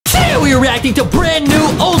we're reacting to brand new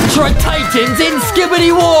Ultra Titans in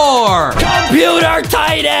Skibidi War. Computer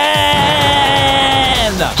Titan!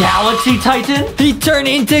 Galaxy Titan? He turned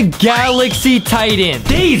into Galaxy Titan.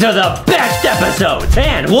 These are the best episodes,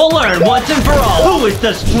 and we'll learn once and for all who is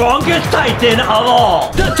the strongest Titan of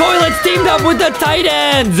all. The toilets teamed up with the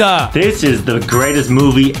Titans. This is the greatest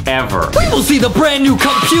movie ever. We will see the brand new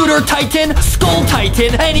Computer Titan, Skull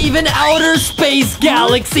Titan, and even Outer Space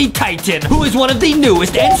Galaxy Titan, who is one of the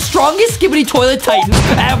newest and strongest Skibidi Toilet Titans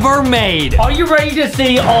ever made. Are you ready to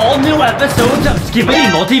see all new episodes of Skibidi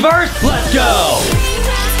Multiverse? Let's go!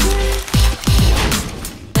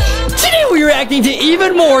 Today we're reacting to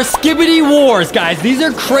even more Skibidi Wars, guys. These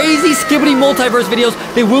are crazy Skibidi Multiverse videos.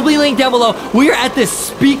 They will be linked down below. We are at this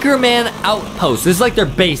Speaker Man Outpost. This is like their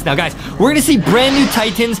base. Now, guys, we're going to see brand new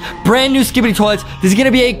Titans, brand new Skibidi Toilets. This is going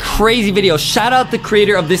to be a crazy video. Shout out the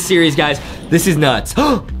creator of this series, guys. This is nuts.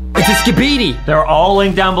 It's a Skibidi. They're all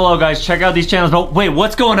linked down below, guys. Check out these channels. But wait,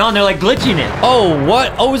 what's going on? They're like glitching it. Oh,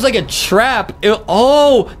 what? Oh, it was like a trap.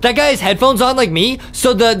 Oh, that guy has headphones on like me,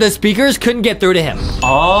 so the speakers couldn't get through to him.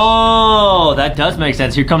 Oh, that does make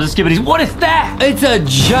sense. Here comes the Skibidis. What is that? It's a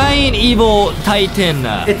giant evil Titan.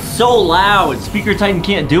 It's so loud. Speaker Titan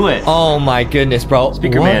can't do it. Oh my goodness, bro.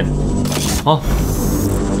 Speaker What? Man. Oh.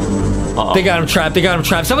 Uh-oh. They got him trapped. They got him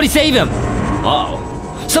trapped. Somebody save him.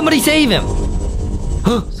 Uh-oh. Somebody save him.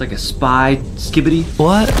 It's like a spy Skibidi.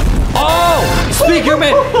 What? Oh! Speaker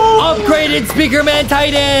Man! Upgraded Speaker Man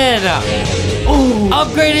Titan! Ooh.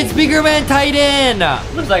 Upgraded Speaker Man Titan!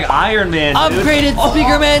 Looks like Iron Man, dude. Upgraded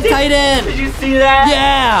Speaker Man Titan! Did you see that?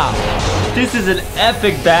 Yeah! This is an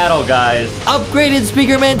epic battle, guys. Upgraded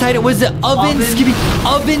Speaker Man Titan. Was it Oven Skibby?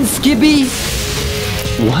 Oven Skibby?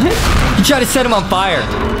 What? He tried to set him on fire.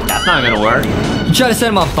 That's not gonna work. He tried to set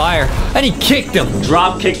him on fire, and he kicked him.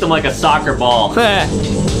 Drop kicked him like a soccer ball.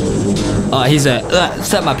 He's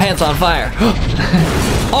set my pants on fire.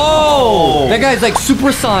 Oh! That guy's like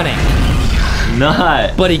supersonic.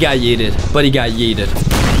 Not. But he got yeeted.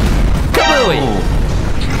 Kabooey! Oh.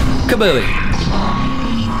 Kabooey.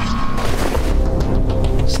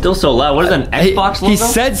 Still so loud. What is an Xbox logo? He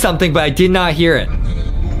said something, but I did not hear it.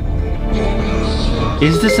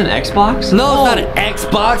 Is this an Xbox? No, it's not an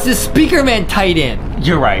Xbox. It's Speaker Man Titan.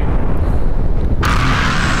 You're right.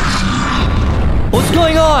 What's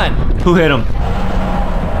going on? Who hit him?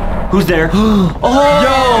 Who's there? Yo!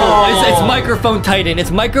 It's Microphone Titan. It's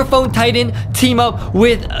Microphone Titan team up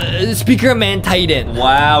with Speaker Man Titan.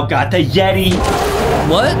 Wow, got the Yeti.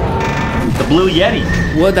 What? The blue Yeti.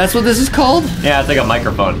 What? That's what this is called? Yeah, it's like a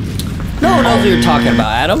microphone. No one knows what you're talking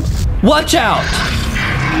about, Adam. Watch out!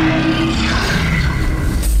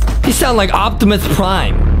 You sound like Optimus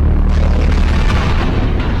Prime.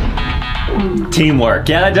 Teamwork.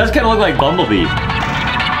 Yeah, that does kind of look like Bumblebee.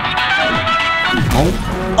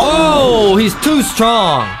 Oh, he's too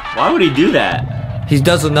strong. Why would he do that? He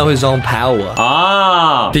doesn't know his own power.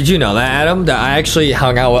 Ah. Did you know that, Adam? That I actually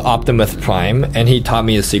hung out with Optimus Prime, and he taught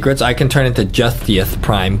me his secrets. I can turn into Justieth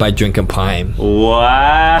Prime by drinking Prime.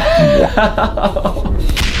 Wow.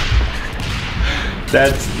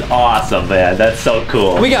 That's awesome, man. That's so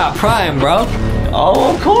cool. We got Prime, bro.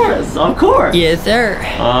 Oh, of course. Of course. Yes, sir.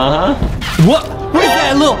 Uh-huh. What is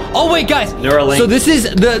that little? Oh, wait, guys. Neuralink. So this is,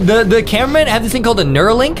 the cameramen have this thing called the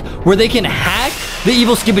Neuralink, where they can hack the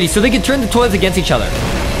evil Skibidi, so they can turn the toilets against each other.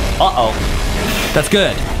 Uh-oh. That's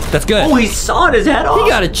good. That's good. Oh, he sawed his head off. He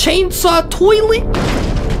got a chainsaw toilet?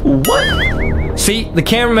 What? See, the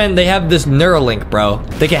cameramen, they have this Neuralink, bro.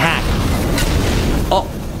 They can hack. Oh.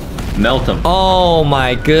 Melt him. Oh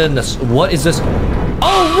my goodness. What is this?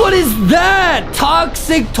 Oh, what is that?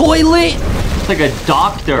 Toxic toilet? It's like a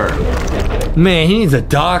doctor. Man, he needs a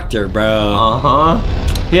doctor, bro. Uh-huh.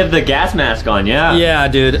 He had the gas mask on, yeah. Yeah,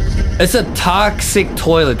 dude. It's a toxic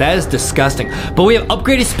toilet. That is disgusting. But we have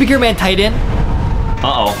upgraded Speaker Man Titan.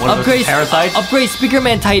 Uh-oh. What are those parasites? Upgrade Speaker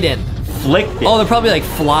Man Titan. Flicked it. Oh, they're probably like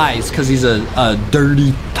flies because he's a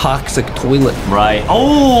dirty, toxic toilet. Right.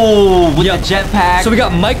 Oh, with the jetpack. So we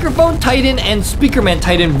got Microphone Titan and Speaker Man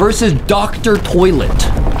Titan versus Dr. Toilet.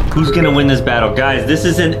 Who's gonna win this battle? Guys, this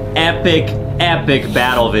is an epic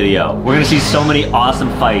battle video. We're gonna see so many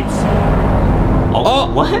awesome fights.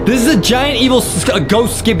 Oh, what? This is a giant evil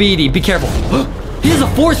ghost Skibidi. Be careful. He has a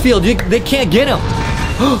force field. They can't get him.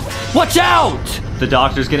 Watch out! The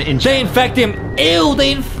doctor's gonna inject. They infect him. Ew,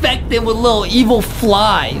 they infect him with little evil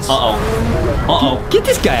flies. Uh-oh. Get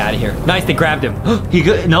this guy out of here. Nice, they grabbed him. He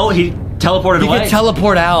teleported away. He can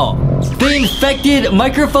teleport out. They infected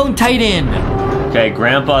Microphone Titan. Okay,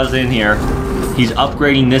 Grandpa's in here. He's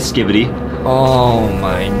upgrading this Skibidi. Oh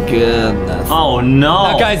my goodness. Oh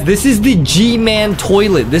no. Now guys, this is the G-Man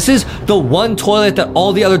toilet. This is the one toilet that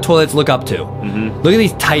all the other toilets look up to. Look at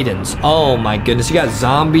these titans. Oh my goodness. You got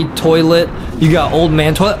zombie toilet. You got old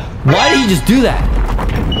man toilet. Why did he just do that?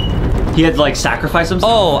 He had to like sacrifice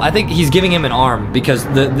himself? Oh, I think he's giving him an arm because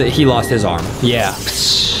he lost his arm. Yeah.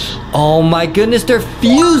 Oh my goodness, they're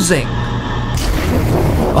fusing.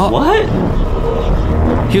 Oh. What?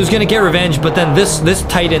 He was gonna get revenge, but then this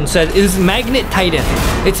Titan said, "It's Magnet Titan.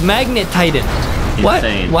 It's Magnet Titan."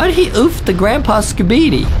 Insane. Why did he oof the Grandpa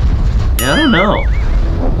Skibidi? Yeah, I don't know.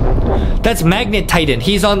 That's Magnet Titan.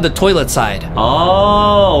 He's on the toilet side.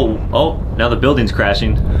 Oh, now the building's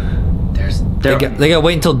crashing. They gotta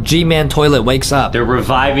wait until G-Man toilet wakes up. They're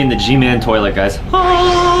reviving the G-Man toilet, guys.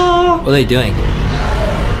 What are they doing?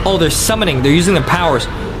 Oh, they're summoning. They're using their powers.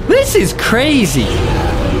 This is crazy.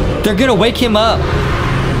 They're gonna wake him up.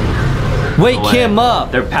 Wake him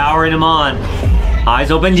up. They're powering him on.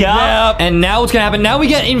 Eyes open, yeah. And now what's gonna happen? Now we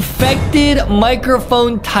got infected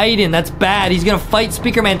Microphone Titan. That's bad. He's gonna fight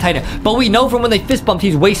Speaker Man Titan. But we know from when they fist bumped,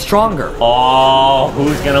 he's way stronger. Oh,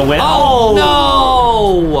 who's gonna win? Oh,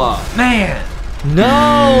 no! Man.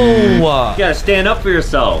 No! You gotta stand up for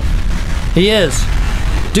yourself. He is.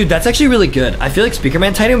 Dude, that's actually really good. I feel like Speaker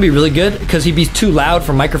Man Titan would be really good because he'd be too loud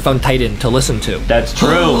for Microphone Titan to listen to. That's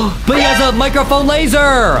true. But he has a microphone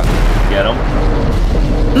laser! Get him.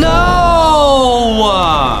 No!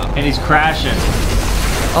 And he's crashing.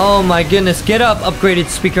 Oh my goodness, get up, upgraded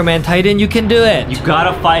Speaker Man Titan, you can do it. You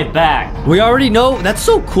gotta fight back. We already know, that's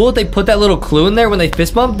so cool that they put that little clue in there when they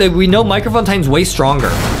fist bump, that we know Microphone Titan's way stronger.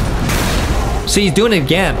 See, he's doing it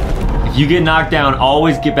again. If you get knocked down,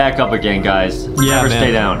 always get back up again, guys. Yeah, Never man.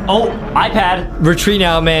 stay down. Oh, iPad. Retreat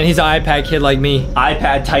now, man, he's an iPad kid like me.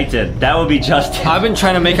 iPad Titan. That would be Justin. I've been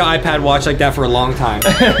trying to make an iPad watch like that for a long time.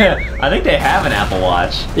 I think they have an Apple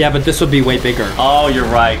Watch. Yeah, but this would be way bigger. Oh, you're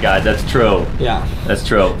right, guys. That's true. Yeah. That's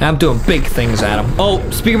true. And I'm doing big things at him. Oh,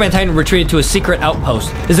 Speaker Man Titan retreated to a secret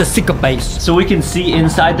outpost. This is a secret base. So we can see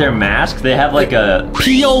inside their mask. They have like a...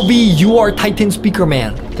 POV, you are Titan Speaker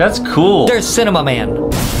Man. That's cool. There's Cinema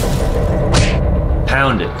Man.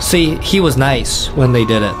 Pound it. See, he was nice when they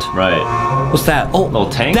did it. Right. What's that? Oh, Little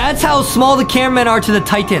tank? That's how small the cameramen are to the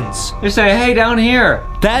Titans. They say, hey, down here.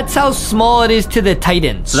 That's how small it is to the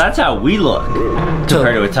Titans. So that's how we look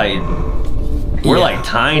compared to a Titan. We're like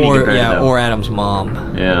tiny compared to them. Or Adam's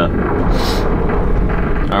mom. Yeah.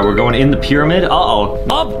 All right, we're going in the pyramid. Uh-oh.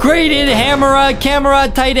 Upgraded camera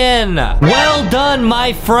Titan. Well done,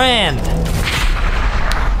 my friend.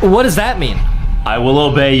 What does that mean? I will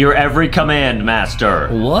obey your every command, master.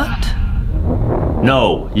 What?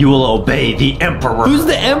 No, you will obey the Emperor. Who's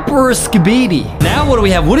the Emperor Skibidi? Now what do we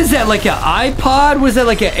have? What is that, like an iPod? Was that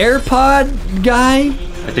like an AirPod guy?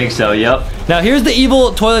 I think so, yep. Now here's the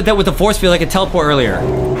evil toilet that with the force field I could teleport earlier.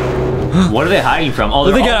 What are they hiding from?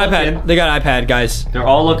 Oh, they got iPad. They got iPad, guys. They're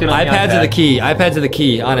all looking on iPads the iPad. are the key. iPads are the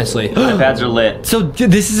key, honestly. iPads are lit. So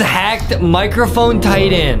this is hacked Microphone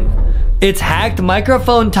Titan. It's hacked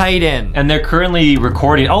Microphone Titan. And they're currently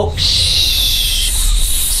recording. Oh,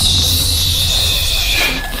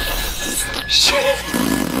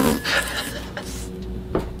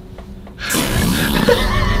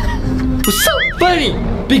 What's up, buddy?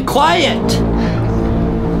 Be quiet.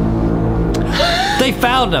 They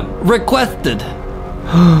found him. Requested.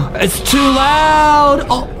 It's too loud.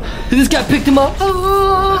 Oh, this guy picked him up.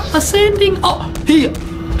 Ascending. Oh, he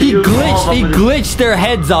glitched. He glitched their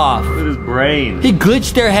heads off. look at his brain. He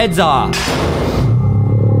glitched their heads off.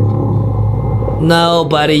 No,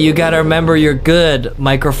 buddy, you gotta remember you're good,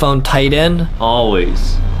 Microphone Titan.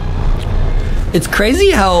 Always. It's crazy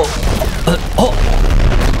how... oh,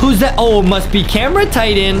 who's that? Oh, it must be Camera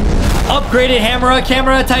Titan. Upgraded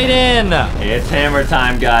Camera Titan. It's hammer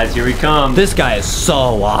time, guys. Here he comes. This guy is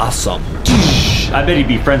so awesome. I bet he'd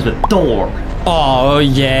be friends with Thor. Oh,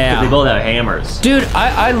 yeah. They both have hammers. Dude,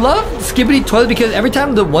 I love Skibidi Toilet because every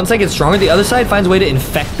time the one side gets stronger, the other side finds a way to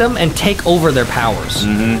infect them and take over their powers.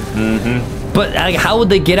 But like, how would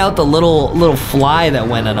they get out the little fly that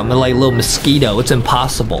went in them? Like a little mosquito. It's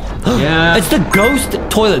impossible. Yeah. It's the ghost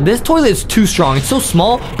toilet. This toilet is too strong. It's so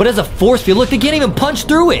small, but it has a force field. Look, they can't even punch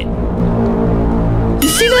through it. You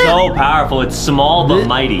see that? So powerful. It's small but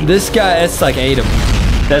mighty. This guy, it's like ate him.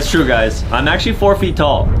 That's true, guys. I'm actually 4 feet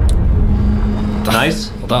tall. Nice.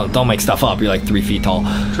 Don't make stuff up. You're like 3 feet tall.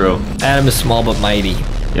 True. Adam is small but mighty.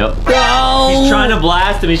 Yep. No! He's trying to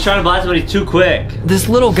blast him. He's trying to blast him, but he's too quick. This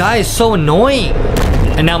little guy is so annoying.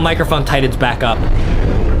 And now Microphone Titan's back up.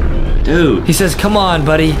 Dude. He says, come on,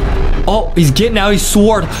 buddy. Oh, he's getting out his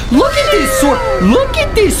sword. Look at this sword. Look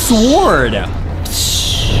at this sword.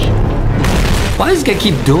 Why does this guy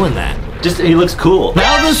keep doing that? Just, he looks cool.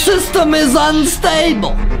 Now the system is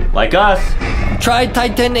unstable. Like us.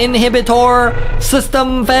 Tri-Titan inhibitor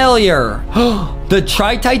system failure. The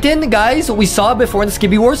Tri-Titan, guys, we saw before in the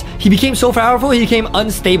Skibidi Wars, he became so powerful, he became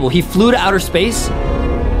unstable. He flew to outer space,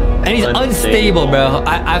 and he's unstable, bro.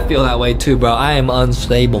 I feel that way too, bro. I am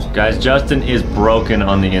unstable. Guys, Justin is broken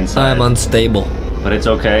on the inside. I'm unstable. But it's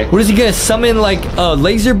okay. What is he gonna summon, like a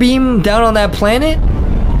laser beam down on that planet?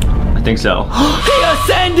 I think so. He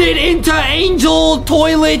ascended into Angel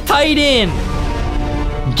Toilet Titan.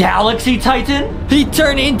 Galaxy Titan? He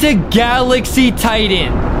turned into Galaxy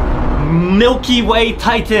Titan. Milky Way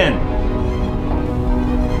Titan.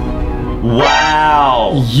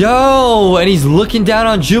 Wow. Yo, and he's looking down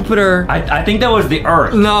on Jupiter. I think that was the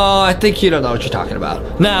Earth. No, I think you don't know what you're talking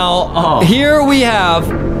about. Now, here we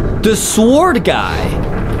have the sword guy.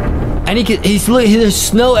 And there's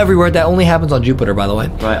snow everywhere. That only happens on Jupiter, by the way.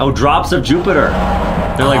 Right. Oh, drops of Jupiter.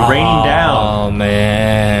 They're like raining down. Oh,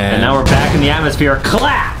 man. And now we're back in the atmosphere.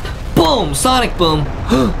 Clap! Boom! Sonic boom.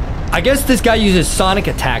 I guess this guy uses sonic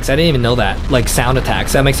attacks. I didn't even know that. Like sound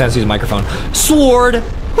attacks. That makes sense to use a microphone. Sword.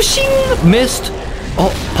 Whooshing. Missed.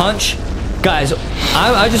 Oh, punch. Guys,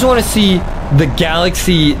 I just want to see the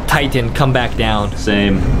Galaxy Titan come back down.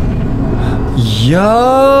 Same. Yo!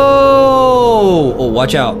 Oh,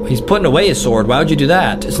 watch out. He's putting away his sword. Why would you do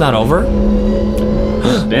that? It's not over.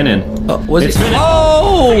 Spinning. It's spinning.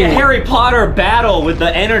 Oh! It's like a Harry Potter battle with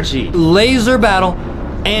the energy. Laser battle.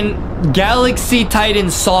 And Galaxy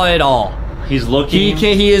Titan saw it all. He's looking.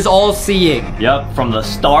 He is all seeing. Yep, from the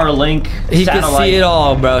Starlink He satellite. can see it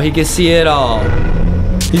all, bro. He can see it all.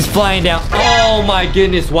 He's flying down. Oh my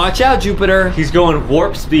goodness. Watch out, Jupiter. He's going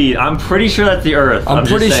warp speed. I'm pretty sure that's the Earth. I'm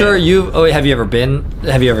pretty sure you... Oh, have you ever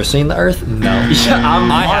seen the Earth? No. Yeah, I'm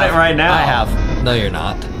on it right now. I have. No, you're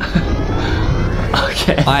not.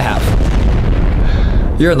 Okay. I have.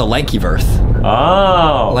 You're in the Lankyverse.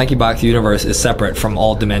 Oh. LankyBox universe is separate from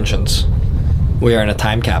all dimensions. We are in a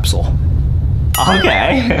time capsule.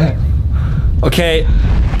 Okay. Okay.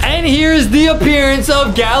 And here's the appearance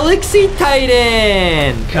of Galaxy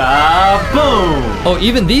Titan. Kaboom. Oh,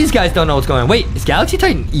 even these guys don't know what's going on. Wait, is Galaxy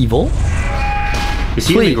Titan evil? Is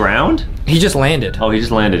he on the ground? He just landed. Oh, he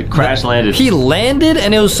just landed. Crash landed. He landed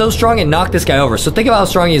and it was so strong it knocked this guy over. So think about how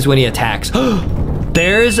strong he is when he attacks.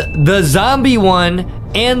 There's the zombie one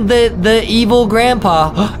and the evil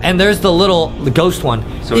grandpa. And there's the ghost one.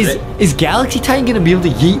 So is Galaxy Titan gonna be able to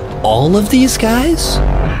yeet all of these guys?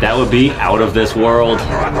 That would be out of this world.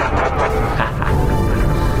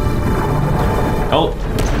 Oh.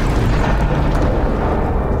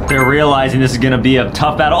 They're realizing this is gonna be a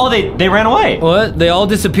tough battle. Oh, they ran away. What? They all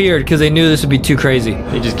disappeared because they knew this would be too crazy.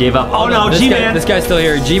 They just gave up. Oh no, G-Man. This guy's still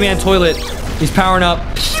here. G-Man toilet. He's powering up.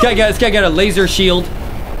 This guy got a laser shield.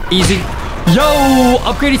 Easy. Yo,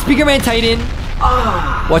 upgraded Speaker Man Titan.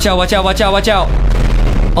 Watch out, watch out, watch out, watch out.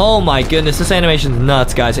 Oh my goodness, this animation's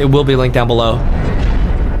nuts, guys. It will be linked down below.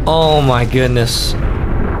 Oh my goodness.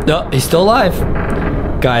 Oh, he's still alive.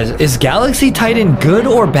 Guys, is Galaxy Titan good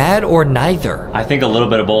or bad or neither? I think a little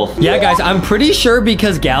bit of both. Yeah, guys, I'm pretty sure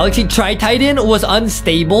because Galaxy Tri-Titan was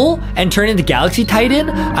unstable and turned into Galaxy Titan,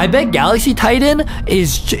 I bet Galaxy Titan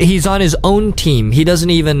he's on his own team. He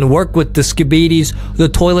doesn't even work with the Skibidis, the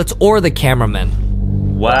toilets, or the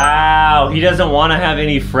cameramen. Wow, he doesn't want to have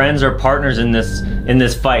any friends or partners in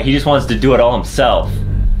this fight. He just wants to do it all himself.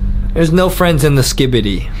 There's no friends in the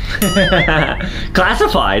Skibidi.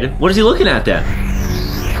 Classified? What is he looking at then?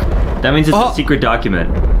 That means it's a secret document.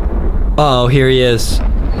 Oh, here he is.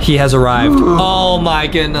 He has arrived. Oh my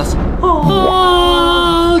goodness.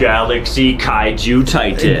 Oh. Galaxy Kaiju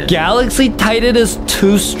Titan. Galaxy Titan is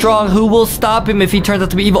too strong. Who will stop him if he turns out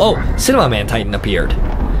to be evil? Oh, Cinema Man Titan appeared.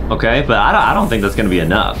 Okay, but I don't think that's gonna be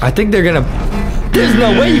enough. I think they're gonna... There's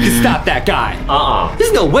no way you can stop that guy.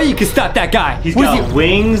 There's no way you can stop that guy. He's got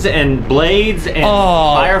wings and blades and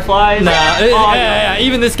fireflies. Nah, yeah,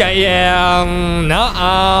 even this guy, no,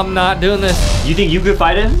 I'm not doing this. You think you could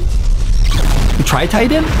fight him?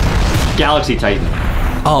 Tri-Titan? Galaxy Titan.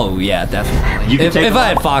 Oh, yeah, definitely. If I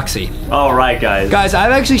had Foxy. All right, guys. Guys,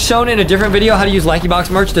 I've actually shown in a different video how to use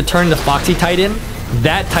LankyBox merch to turn the Foxy Titan.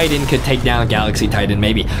 That Titan could take down Galaxy Titan,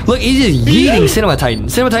 maybe. Look, he's just yeeting Cinema Titan.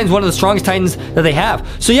 Cinema Titan's one of the strongest Titans that they have.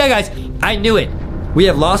 So yeah, guys, I knew it. We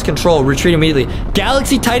have lost control. Retreat immediately.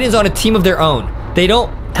 Galaxy Titan's on a team of their own. They don't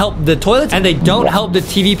help the toilets, and they don't help the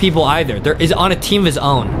TV people either. They're on a team of his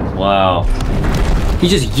own. Wow. He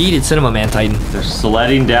just yeeted Cinema Man Titan. They're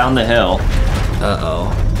sledding down the hill.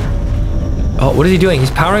 Uh-oh. Oh, what is he doing? He's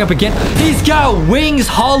powering up again. He's got wings,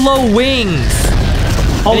 hollow wings.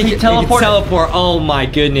 Oh, he teleported. Teleport. Oh my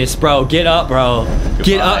goodness, bro. Get up, bro.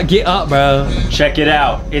 Get up, bro. Check it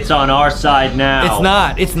out. It's on our side now. It's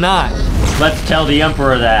not. It's not. Let's tell the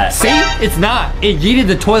Emperor that. See? It's not. It yeeted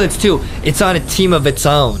the toilets too. It's on a team of its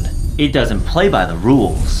own. It doesn't play by the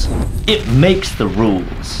rules. It makes the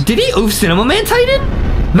rules. Did he oof Cinema Man Titan?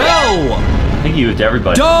 No! I think he oofed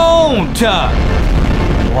everybody. Don't!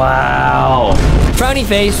 Wow. Frowny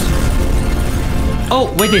face.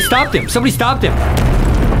 Oh, wait, they stopped him. Somebody stopped him.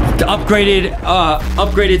 The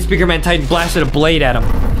upgraded Speaker Man Titan blasted a blade at him.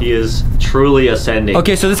 He is truly ascending.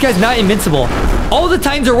 Okay, so this guy's not invincible. All the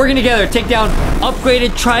Titans are working together to take down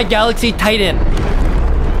upgraded Tri-Galaxy Titan.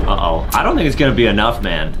 Uh-oh. I don't think it's gonna be enough,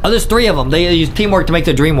 man. Oh, there's 3 of them. They use teamwork to make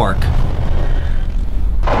the dream work.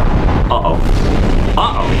 Uh-oh.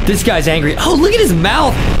 Uh-oh. This guy's angry. Oh, look at his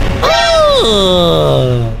mouth.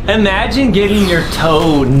 Oh. Imagine getting your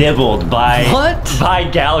toe nibbled by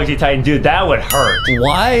Galaxy Titan. Dude, that would hurt.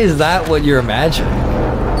 Why is that what you're imagining?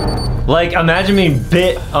 Like, imagine being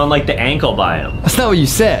bit on, like, the ankle by him. That's not what you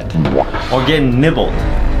said. Or getting nibbled.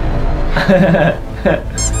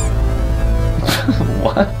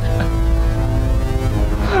 What?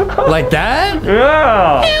 Like that?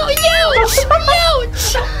 Yeah.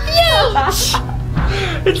 Ouch!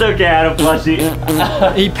 It's okay, Adam Plushie.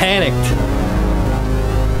 He panicked.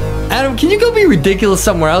 Adam, can you go be ridiculous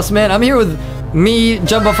somewhere else, man? I'm here with me,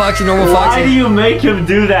 Jumbo Foxy, Normal Foxy. Why do you make him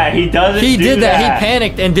do that? He doesn't He do did that. He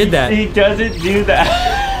panicked and did that. He doesn't do that.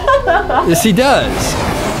 Yes, he does.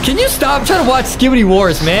 Can you stop trying to watch Skibidi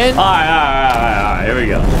Wars, man? All right. Here we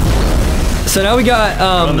go. So now we got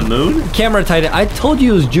on the moon? Camera Titan. I told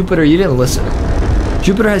you it was Jupiter. You didn't listen.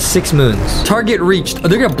 Jupiter has 6 moons. Target reached. Oh,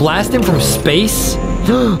 they're gonna blast him from space?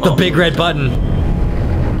 The big red button.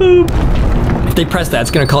 Boop. If they press that, it's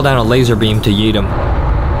gonna call down a laser beam to yeet him.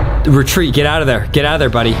 Retreat. Get out of there. Get out of there,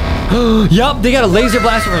 buddy. Yup, they got a laser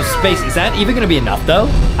blaster from space. Is that even gonna be enough, though?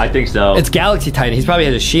 I think so. It's Galaxy Titan. He's probably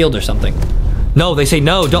has a shield or something. No, they say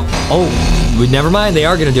no. Don't. Oh, never mind. They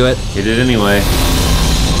are gonna do it. He did anyway.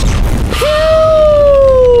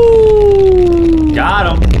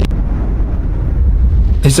 Got him.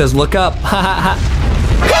 He says, look up. Ha ha ha.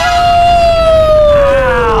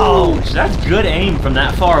 Ouch! That's good aim from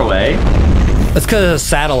that far away. That's because of a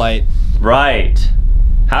satellite. Right.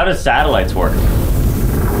 How does satellites work?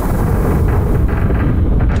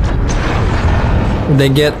 They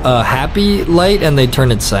get a happy light and they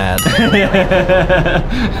turn it sad.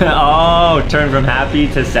 Oh, turn from happy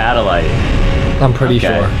to satellite. I'm pretty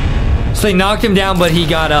sure. So they knocked him down, but he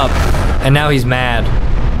got up. And now he's mad.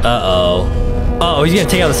 Uh-oh. Uh-oh, he's gonna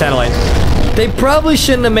take out the satellite. They probably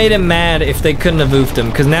shouldn't have made him mad if they couldn't have oofed him,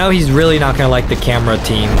 because now he's really not gonna like the camera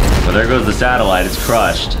team. Well, there goes the satellite. It's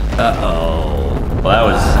crushed. Uh-oh. Well, that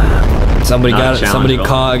was somebody got to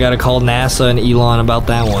call NASA and Elon about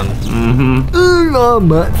that one. Mm-hmm. Elon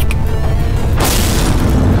Musk.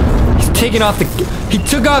 He's taking off he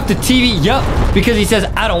took off the TV. Yup, because he says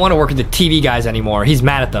I don't want to work with the TV guys anymore. He's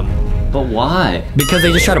mad at them. But why? Because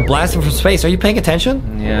they just try to blast him from space. Are you paying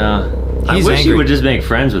attention? Yeah. I He's wish angry. he would just make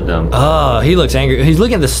friends with them. Oh, he looks angry. He's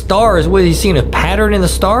looking at the stars. What, he's seeing a pattern in the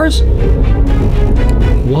stars?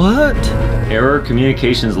 What? Error,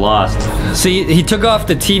 communications lost. See, he took off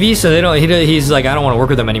the TV, so they don't. He's like, I don't want to work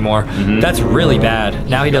with them anymore. That's really bad.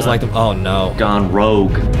 Now he doesn't like them. Oh no. Gone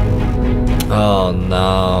rogue. Oh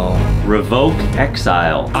no. Revoke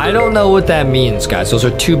exile. I don't know what that means, guys. Those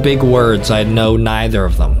are 2 big words. I know neither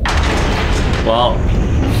of them. Well,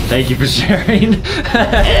 thank you for sharing.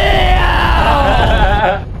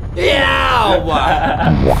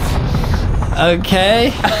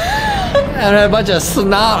 Okay. And a bunch of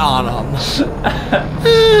snot on them.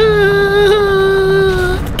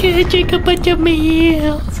 Can I drink a bunch of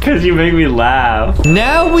milk? It's because you make me laugh.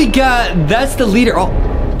 Now we got, that's the leader. Oh,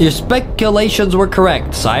 your speculations were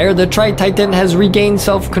correct, sire. The Tri-Titan has regained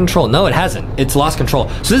self-control. No, it hasn't. It's lost control.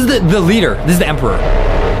 So this is the leader. This is the emperor.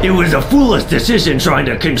 It was a foolish decision trying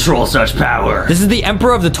to control such power. This is the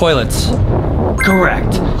emperor of the toilets.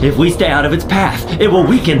 Correct. If we stay out of its path, it will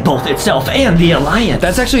weaken both itself and the Alliance.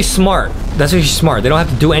 That's actually smart. That's actually smart. They don't have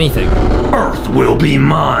to do anything. Earth will be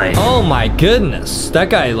mine. Oh my goodness. That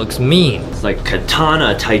guy looks mean. It's like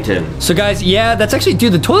Katana Titan. So guys, yeah, that's actually,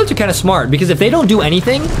 dude, the toilets are kind of smart because if they don't do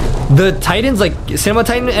anything, the Titans, like Cinema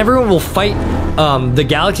Titan, everyone will fight the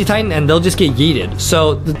Galaxy Titan and they'll just get yeeted.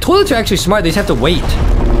 So the toilets are actually smart. They just have to wait.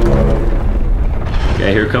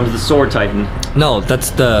 Okay, here comes the Sword Titan. No, that's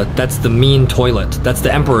the mean toilet. That's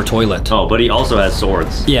the Emperor toilet. Oh, but he also has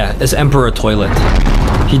swords. Yeah, it's Emperor toilet.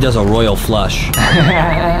 He does a royal flush.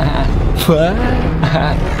 What?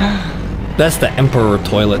 That's the Emperor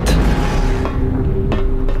toilet.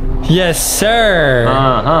 Yes, sir.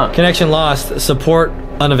 Uh-huh. Connection lost. Support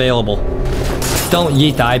unavailable. Don't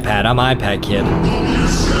yeet the iPad. I'm iPad kid.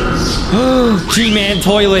 G-Man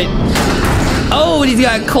toilet. Oh, and he's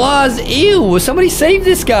got claws. Ew. Somebody save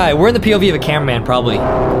this guy. We're in the POV of a cameraman, probably.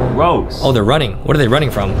 Gross. Oh, they're running. What are they running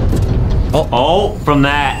from? Oh, from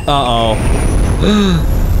that. Uh-oh.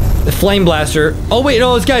 The flame blaster. Oh, wait.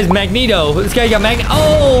 No, this guy's Magneto. This guy got Magneto.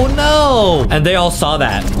 Oh, no. And they all saw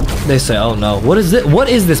that. They say, oh, no. What is it? What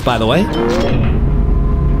is this, by the way?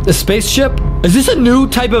 A spaceship? Is this a new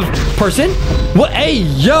type of person? What? Hey,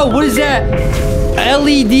 yo, what is that?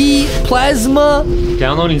 LED plasma?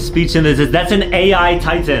 Downloading speech synthesis. That's an AI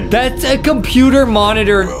Titan. That's a computer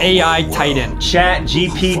monitored AI Titan. Chat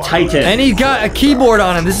GP Titan. And he's got a keyboard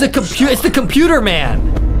on him. This is a computer. It's the Computer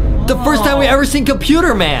Man. The first time we ever seen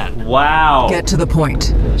Computer Man. Wow. Get to the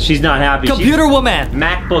point. She's not happy. Computer Woman.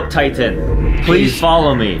 MacBook Titan. Please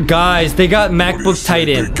follow me. Guys, they got MacBook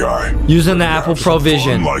Titan using the Apple Pro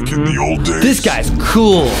Vision. Like in the old days. This guy's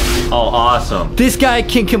cool. Oh, awesome. This guy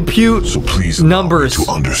can compute numbers. To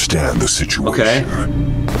understand the situation. Okay.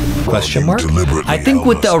 Question mark? I think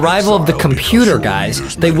with the arrival of the computer,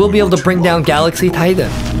 guys, they will be able to bring down Galaxy Titan.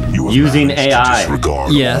 Using AI.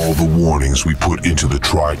 Yes. All the warnings we put into the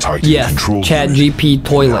Tri-Titan control Chat unit. GP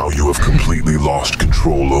toilet. Now you have completely lost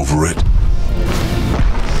control over it.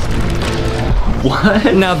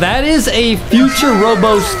 What? Now that is a future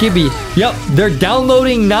Robo Skibby. Yep, they're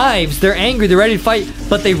downloading knives. They're angry. They're ready to fight,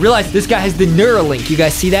 but they realize this guy has the Neuralink. You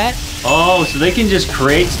guys see that? Oh, so they can just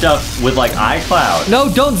create stuff with like iCloud.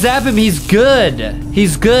 No, don't zap him. He's good.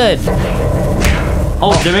 He's good.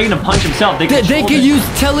 Oh, they're making him punch himself. They can use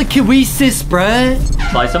telekinesis, bruh.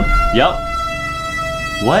 Slice him. Yep.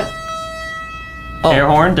 What? Oh. Air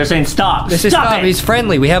horn? They're saying stop. They say stop. It. He's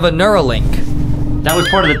friendly. We have a Neuralink. That was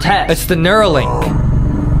part of the test. It's the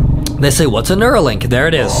Neuralink. They say, what's a Neuralink? There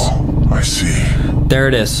it is. I see. There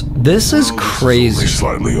it is. This is crazy.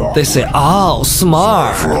 Slightly off. They say, oh,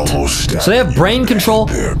 smart. So they have brain control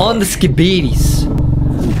on the Skibidis.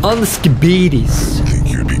 On the Skibidis. I think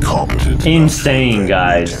you'd be competent. Insane,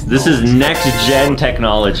 guys. This is next-gen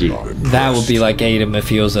technology. That would be like Adam if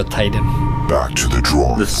he was a Titan. Back to the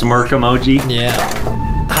drawing. The smirk emoji. Yeah.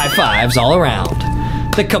 High fives all around.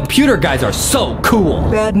 The computer guys are so cool.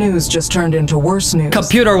 Bad news just turned into worse news.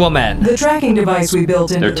 Computer woman. The tracking device we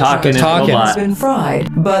built into They're talking has been fried,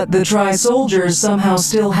 but the Tri-Soldier somehow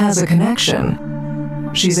still has a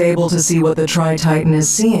connection. She's able to see what the Tri-Titan is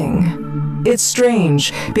seeing. It's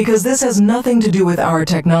strange, because this has nothing to do with our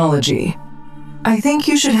technology. I think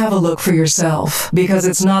you should have a look for yourself, because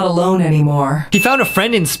it's not alone anymore. He found a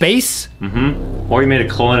friend in space? Mm-hmm. Or he made a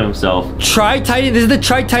clone of himself. Tri-Titan? This is the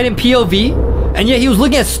Tri-Titan POV? And yet he was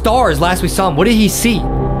looking at stars last we saw him. What did he see?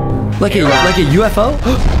 Like a UFO?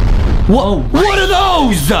 What are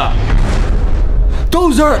those?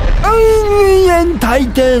 Those are alien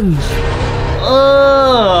Titans.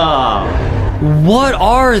 What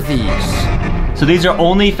are these? So these are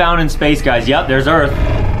only found in space, guys. Yep, there's Earth.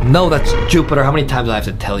 No, that's Jupiter. How many times do I have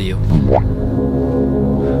to tell you?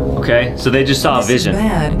 Okay, so they just saw a vision. This is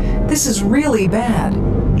bad. This is really bad.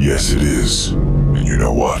 Yes, it is. And you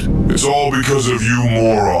know what? It's all because of you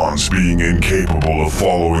morons being incapable of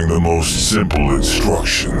following the most simple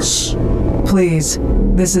instructions. Please,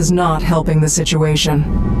 this is not helping the situation.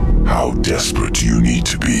 How desperate do you need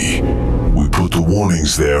to be? We put the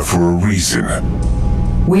warnings there for a reason.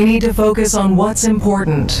 We need to focus on what's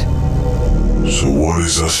important. So what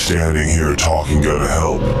is us standing here talking gonna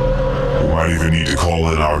help? We might even need to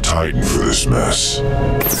call in our Titan for this mess.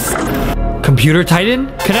 Computer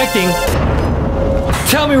Titan? Connecting.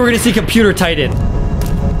 Tell me we're gonna see Computer Titan.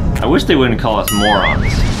 I wish they wouldn't call us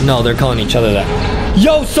morons. No, they're calling each other that.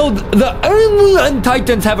 Yo, so the alien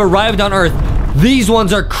Titans have arrived on Earth. These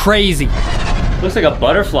ones are crazy. Looks like a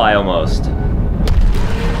butterfly almost.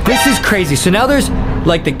 This is crazy. So now there's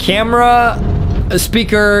like the camera,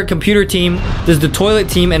 speaker, computer team, there's the toilet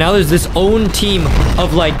team, and now there's this own team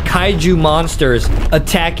of like kaiju monsters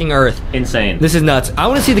attacking Earth. Insane. This is nuts. I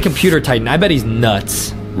want to see the Computer Titan. I bet he's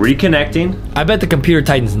nuts. Reconnecting. I bet the Computer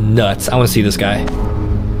Titan's nuts. I want to see this guy.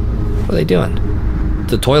 What are they doing?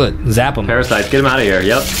 The toilet. Zap him. Parasites, get him out of here.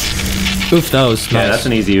 Yep. Oof those. Yeah, Nice. that's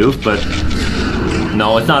an easy oof, but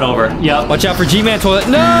no, it's not over. Yep. Watch out for G-Man toilet.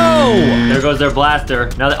 No! There goes their blaster.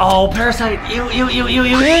 Now they, oh, parasite. Ew.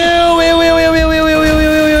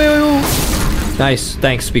 Nice.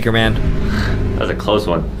 Thanks, Speaker Man. That was a close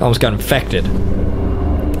one. Almost got infected.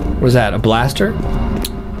 What is that? A blaster?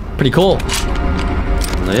 Pretty cool.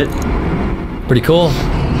 Lit. Pretty cool.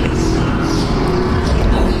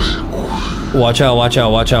 Watch out.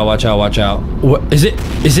 What is it?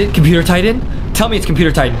 Is it Computer Titan? tell me it's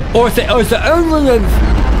Computer Titan. Or it's the oh,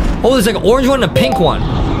 there's like an orange one and a pink one.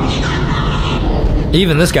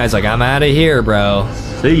 Even this guy's like, I'm out of here, bro.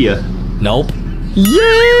 See ya. Nope.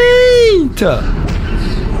 Yeet!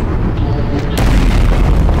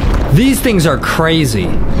 These things are crazy.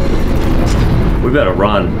 We better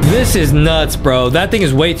run. This is nuts, bro. That thing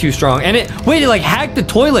is way too strong. And it like hacked the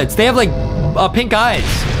toilets. They have like pink eyes.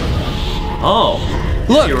 Oh,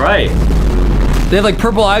 look. You're right. They have like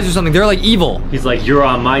purple eyes or something. They're like evil. He's like, you're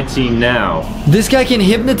on my team now. This guy can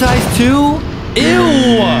hypnotize too?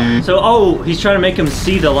 Ew. So, oh, he's trying to make him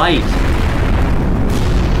see the light.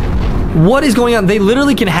 What is going on? They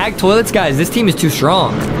literally can hack toilets, guys. This team is too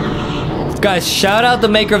strong. Guys, shout out the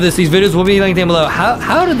maker of this. These videos will be linked down below.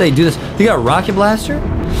 How did they do this? They got a rocket blaster?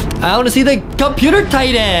 I want to see the Computer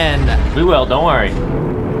Titan. We will, don't worry.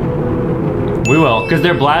 We will, because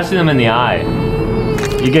they're blasting them in the eye.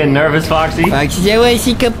 You getting nervous, Foxy? Foxy, I want to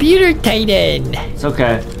see Computer Titan. It's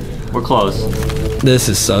okay. We're close. This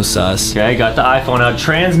is so sus. Okay, got the iPhone out.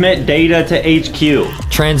 Transmit data to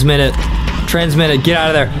HQ. Transmit it. Transmit it. Get out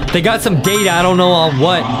of there. They got some data. I don't know on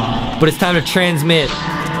what, but it's time to transmit.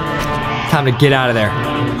 Time to get out of there.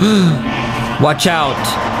 Watch out.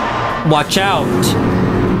 Watch out.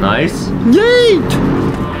 Nice. Yeet.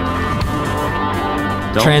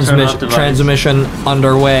 Transmission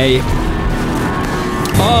underway.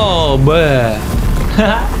 Oh, bleh.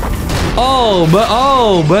 Oh, but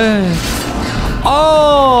oh, bleh.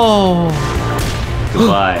 Oh.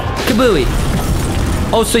 Goodbye. Kabooey.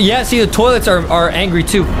 Oh, so yeah, see, the toilets are angry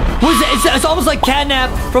too. What is it? It's almost like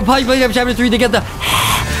Catnap from Playtime Chapter 3. They got the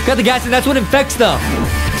gas, and that's what infects them.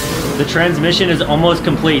 The transmission is almost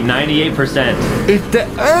complete, 98%. If the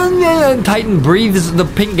Titan breathes the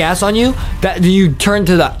pink gas on you, that you turn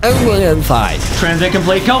to the side. Transmit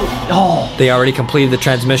complete, go! Oh, they already completed the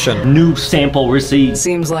transmission. New sample received.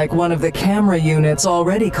 Seems like one of the camera units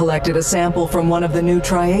already collected a sample from one of the new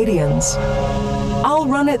Triadians. I'll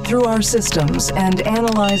run it through our systems and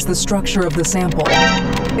analyze the structure of the sample.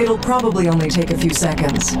 It'll probably only take a few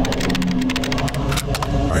seconds.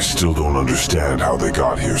 I still don't understand how they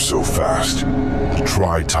got here so fast. The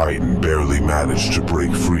Tri-Titan barely managed to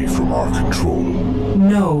break free from our control.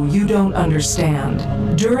 No, you don't understand.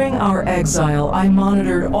 During our exile, I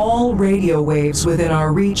monitored all radio waves within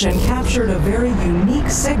our reach and captured a very unique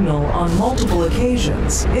signal on multiple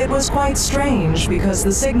occasions. It was quite strange because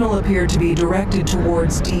the signal appeared to be directed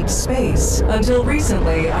towards deep space. Until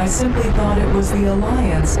recently, I simply thought it was the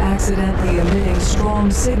Alliance accidentally emitting strong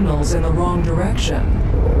signals in the wrong direction.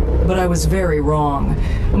 But I was very wrong.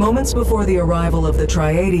 Moments before the arrival of the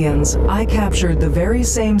Triadians, I captured the very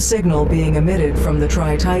same signal being emitted from the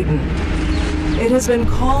Tri-Titan. It has been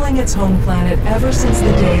calling its home planet ever since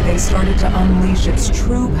the day they started to unleash its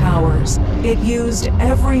true powers. It used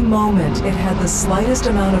every moment it had the slightest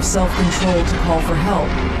amount of self-control to call for help.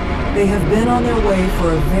 They have been on their way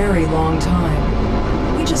for a very long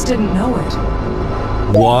time. We just didn't know it.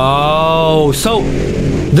 Whoa, so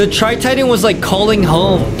the Tri-Titan was like calling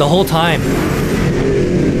home the whole time.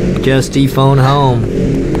 Just phone home.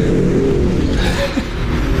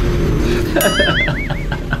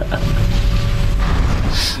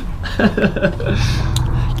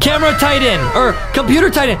 Camera Titan, or Computer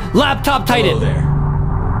Titan, Laptop Titan. Hello there.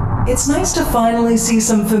 It's nice to finally see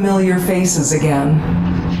some familiar faces again.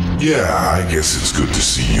 Yeah, I guess it's good to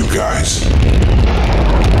see you guys.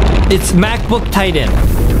 It's MacBook Titan.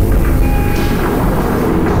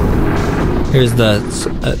 Here's the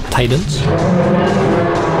Titans.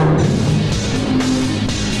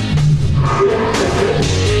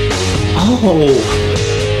 Oh.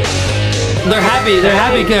 They're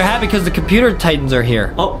happy because the Computer Titans are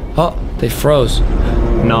here. Oh. Oh, they froze.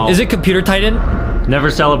 No. Is it Computer Titan? Never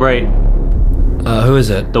celebrate. Who is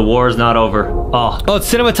it? The war is not over. Oh. Oh, it's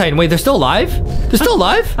Cinema Titan. Wait, they're still alive? They're still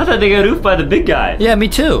alive? I thought they got oofed by the big guy. Yeah, me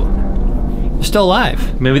too. They're still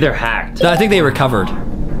alive. Maybe they're hacked. I think they recovered.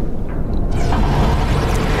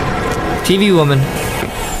 TV woman.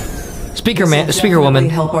 Speaker woman.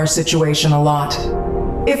 Help our situation a lot.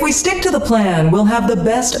 If we stick to the plan, we'll have the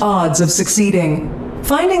best odds of succeeding.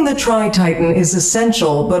 Finding the Tri-Titan is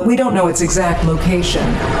essential, but we don't know its exact location.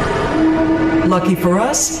 Lucky for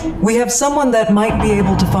us, we have someone that might be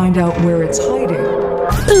able to find out where it's hiding.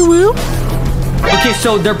 Okay,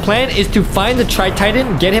 so their plan is to find the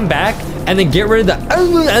Tri-Titan, get him back, and then get rid of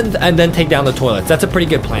the and then take down the toilets. That's a pretty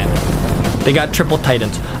good plan. They got triple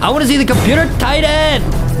Titans. I want to see the Computer Titan!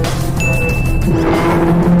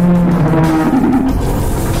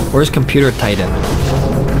 Where's Computer Titan?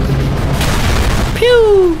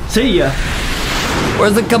 Pew! See ya.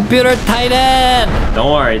 Where's the Computer Titan?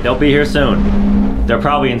 Don't worry, they'll be here soon. They're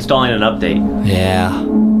probably installing an update. Yeah.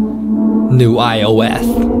 New iOS.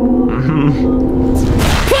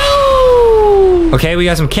 Okay, we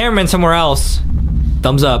got some cameramen somewhere else.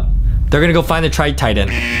 Thumbs up. They're gonna go find the Tri-Titan.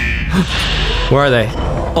 Where are they?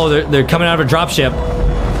 Oh, they're coming out of a dropship.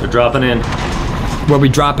 They're dropping in. Where are we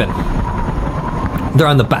dropping? They're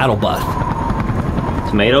on the battle bus.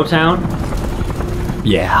 Tomato Town?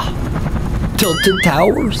 Yeah. Tilted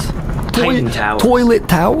towers. Titan towers. Toilet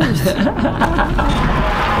towers.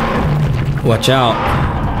 Watch out.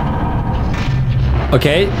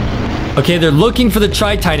 Okay. Okay, they're looking for the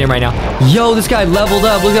Tri-Titan right now. Yo, this guy leveled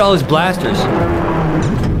up. Look at all his blasters.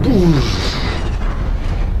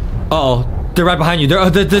 Uh-oh. They're right behind you.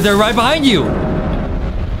 They're right behind you.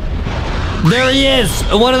 There he is.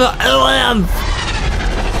 One of the...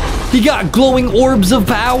 He got glowing orbs of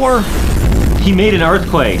power. He made an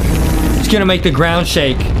earthquake. It's gonna make the ground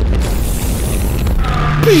shake.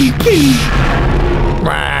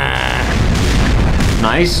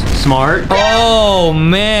 Nice. Smart. Oh,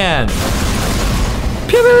 man.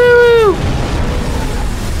 Pew, pew, pew.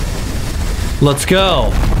 Let's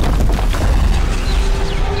go.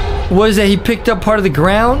 What is that? He picked up part of the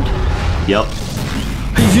ground? Yep.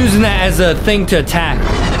 He's using that as a thing to attack.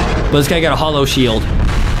 But this guy got a hollow shield.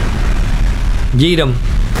 Yeet him.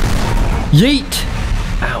 Yeet.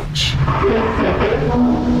 Ouch.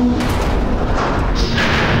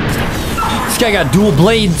 This guy got dual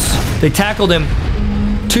blades. They tackled him.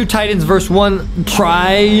 2 Titans versus 1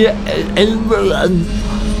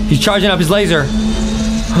 He's charging up his laser.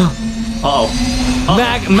 Uh-oh.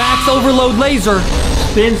 Max overload laser.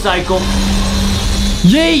 Spin cycle.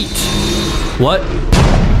 Yeet. What?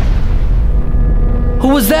 Who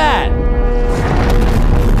was that?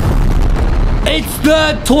 It's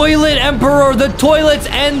the Toilet Emperor. The toilets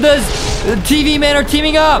and the TV man are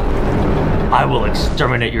teaming up. I will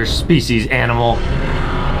exterminate your species, animal.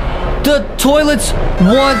 The toilets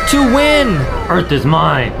want to win. Earth is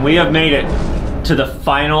mine. We have made it to the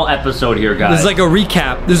final episode here, guys. This is like a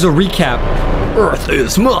recap. This is a recap. Earth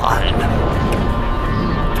is mine.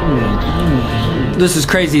 This is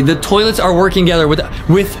crazy. The toilets are working together with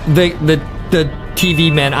the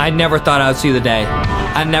TV man. I never thought I would see the day.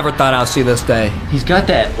 I never thought I would see this day. He's got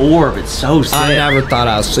that orb. It's so sick. I never thought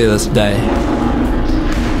I would see this day.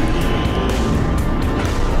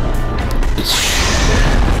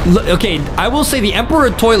 Okay, I will say the Emperor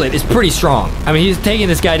Toilet is pretty strong. I mean, he's taking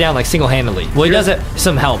this guy down like single-handedly. Well, he does it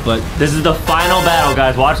some help, but... This is the final battle,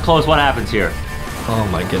 guys. Watch close what happens here. Oh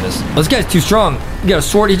my goodness. Oh, this guy's too strong. He got a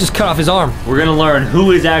sword, he just cut off his arm. We're gonna learn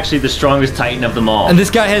who is actually the strongest Titan of them all. And this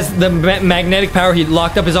guy has the magnetic power, he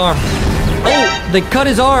locked up his arm. Oh, they cut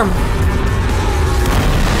his arm.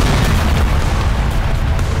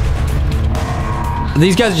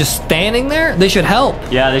 These guys are just standing there? They should help.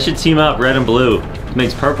 Yeah, they should team up, red and blue. It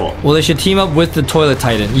makes purple. Well, they should team up with the Toilet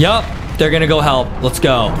Titan. Yup, they're gonna go help. Let's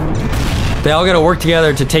go. They all gotta work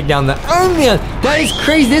together to take down the... That is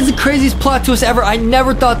crazy. This is the craziest plot twist ever. I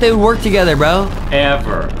never thought they would work together, bro.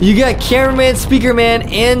 Ever. You got Cameraman, Speaker Man,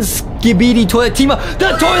 and Skibidi Toilet team up.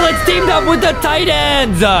 The toilets teamed up with the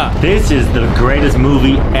Titans! This is the greatest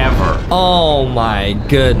movie ever. Oh my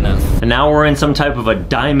goodness. And now we're in some type of a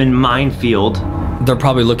diamond minefield. They're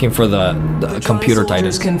probably looking for the computer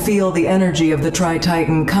Titan. Soldiers can feel the energy of the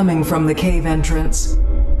Tri-Titan coming from the cave entrance.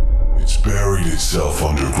 It's buried itself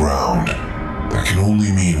underground. That can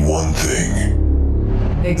only mean one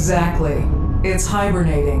thing. Exactly. It's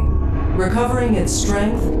hibernating, recovering its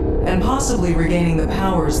strength, and possibly regaining the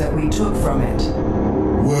powers that we took from it.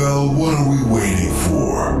 Well, what are we waiting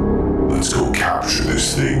for? Let's go capture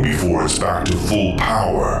this thing before it's back to full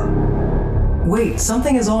power. Wait,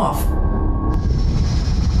 something is off.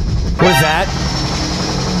 What is that?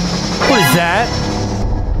 What is that?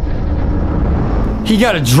 He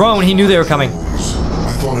got a drone. He knew they were coming.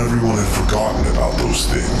 I thought everyone had forgotten about those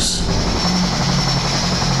things.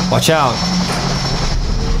 Watch out.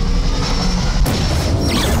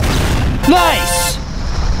 Nice!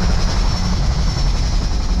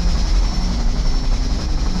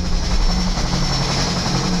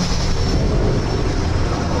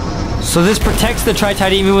 So this protects the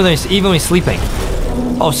Tri-Titan even when he's sleeping.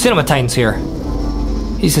 Oh, Cinema Titan's here.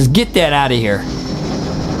 He says, get that out of here.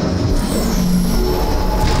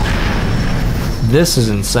 This is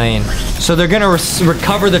insane. So they're gonna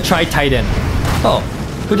recover the Tri-Titan. Oh,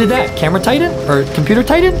 who did that? Camera Titan? Or Computer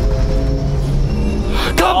Titan?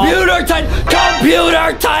 Computer Titan!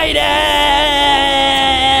 Computer Titan!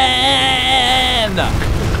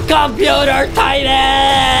 Computer Titan!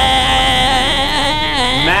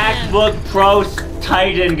 MacBook Pro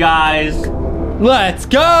Titan, guys. Let's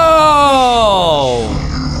go!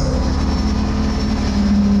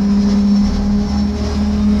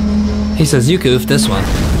 He says, you goofed this one.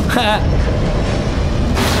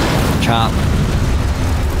 Chop.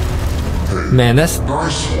 Man, that's...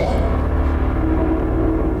 Nice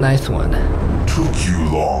one. Nice one. Took you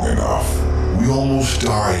long enough. We almost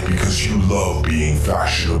died because you love being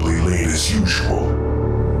fashionably late as usual.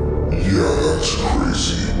 Yeah, that's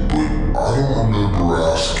crazy, but I don't remember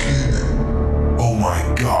asking. Oh my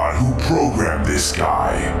god, who programmed this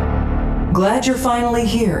guy? Glad you're finally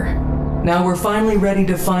here. Now we're finally ready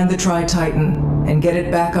to find the Tri-Titan and get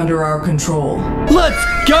it back under our control. Let's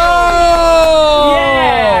go!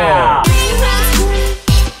 Yeah!